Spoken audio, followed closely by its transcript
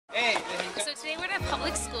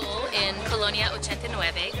public school in Colonia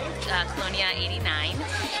 89, Colonia 89,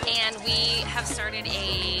 and we have started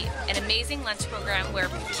an amazing lunch program where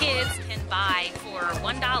kids can buy for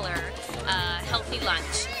 $1 healthy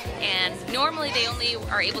lunch. And normally they only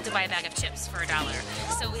are able to buy a bag of chips for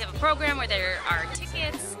 $1. So we have a program where there are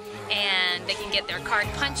tickets and they can get their card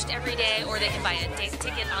punched every day, or they can buy a day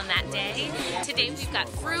ticket on that day. Today we've got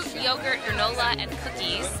fruit, yogurt, granola, and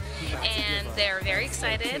cookies, and they're very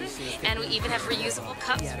excited. And we even have reusable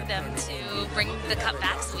cups for them to bring the cup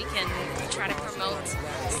back, so we can try to promote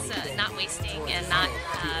not wasting and not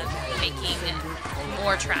making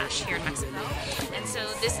more trash here in Mexico. And so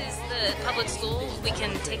this is the public school. We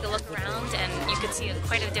can take a look around, and you can see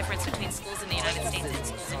quite a difference between schools in the United States and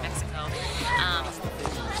schools in Mexico.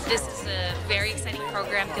 This is a very exciting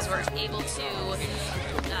program because we're able to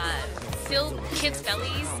fill kids'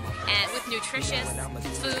 bellies and with nutritious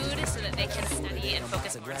food so that they can study and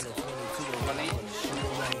focus more in school.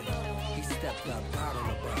 He stepped up out on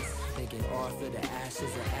the bus, thinking Arthur the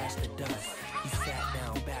ashes and ash the dust. He sat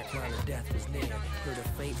down, background of death was near. Heard a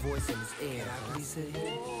faint voice in his ear. What he said?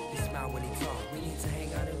 He smiled when he talked. We need to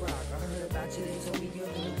hang out and rock. I heard about you, they told me you're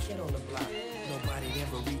the new kid on the block. Nobody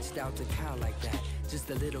ever reached out to Kyle like that. Just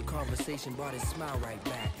a little conversation brought his smile right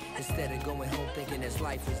back. Instead of going home thinking his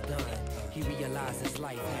life was done, he realized his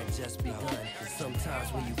life had just begun.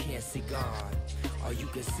 Sometimes when you can't see God, or you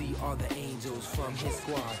can see all the angels from his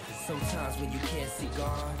squad. Sometimes when you can't see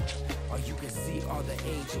God, or you can see all the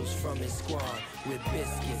angels from his squad. With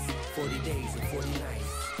biscuits, 40 days and 40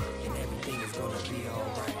 nights, and everything is gonna be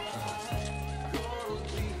alright.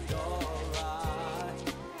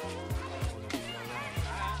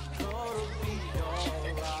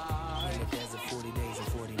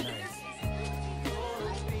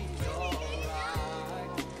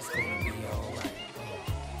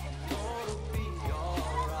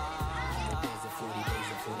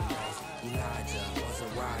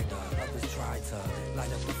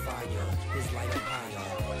 Light up the fire, his light up higher.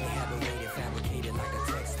 They have a way fabricated like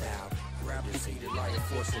a textile. Rappers hated like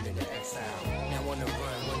forced him into exile. Now on the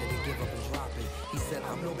run, wanted to give up and drop it. He said,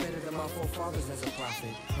 I'm no better than my forefathers as a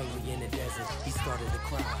prophet. Hungry in the desert, he started to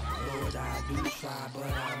cry. Lord, I do try, but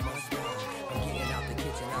I must die. I'm getting out the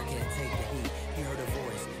kitchen, I can't take the heat. He heard a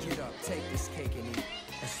voice, get up, take this cake and eat.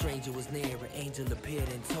 A stranger was near, an angel appeared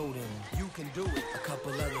and told him, you can do it. A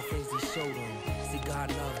couple other things he showed him. See,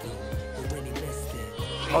 God loved him, but when he missed it.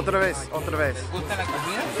 Otra vez, otra vez. ¿Les gusta la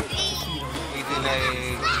comida? ¿Y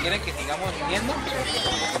quieren que sigamos viendo?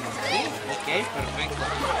 Sí, ok, perfecto.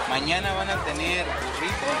 Mañana van a tener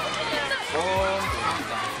burrito con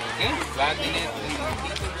fruta, ¿ok? Va a tener un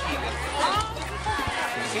montito de chile.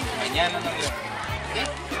 ¿Ok? Mañana nos vemos. ¿Ok?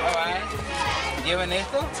 Bye bye. Lleven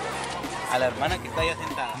esto a la hermana que está allá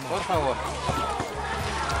sentada, por favor.